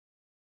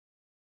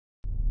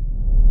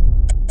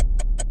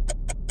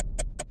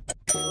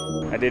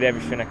did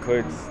everything I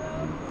could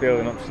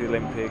building up to the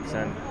Olympics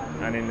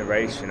and in the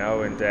race, you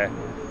know, and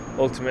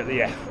ultimately,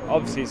 yeah,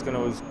 obviously it's going to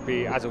always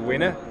be, as a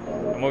winner,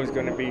 I'm always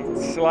going to be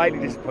slightly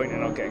disappointed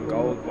not getting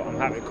gold, but I'm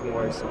happy to come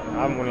away with something.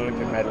 I haven't won an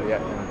Olympic medal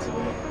yet,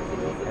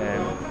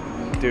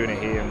 and doing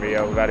it here in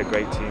Rio, we've had a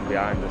great team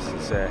behind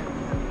us.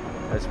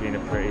 It's been a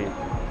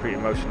pretty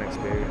emotional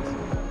experience.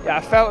 Yeah,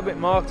 I felt a bit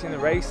marked in the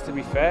race, to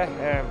be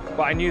fair,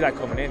 but I knew that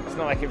coming in. It's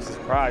not like it was a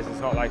surprise.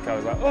 It's not like I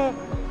was like, oh,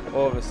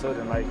 all of a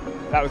sudden, like,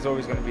 that was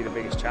always going to be the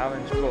biggest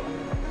challenge. But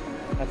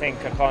I think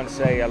I can't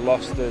say I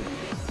lost the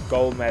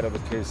gold medal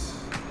because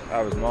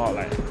I was marked.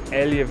 Like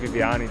Elia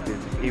Viviani did,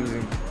 he was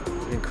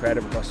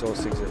incredible across all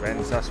 6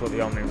 events. That's what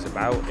the omnium's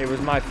about. It was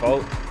my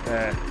fault.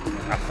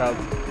 I felt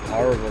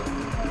horrible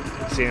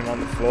seeing him on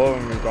the floor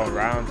when we were going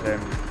round.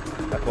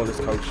 I called his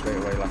coach straight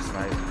away last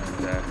night,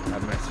 and I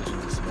messaged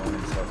him this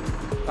morning. So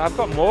I've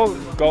got more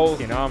goals.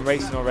 You know, I'm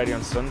racing already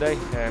on Sunday,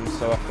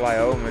 so I fly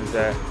home and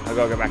I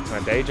got to go back to my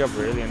day job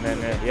really, and then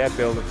yeah,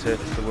 build up to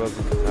the Worlds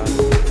in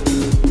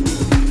Qatar.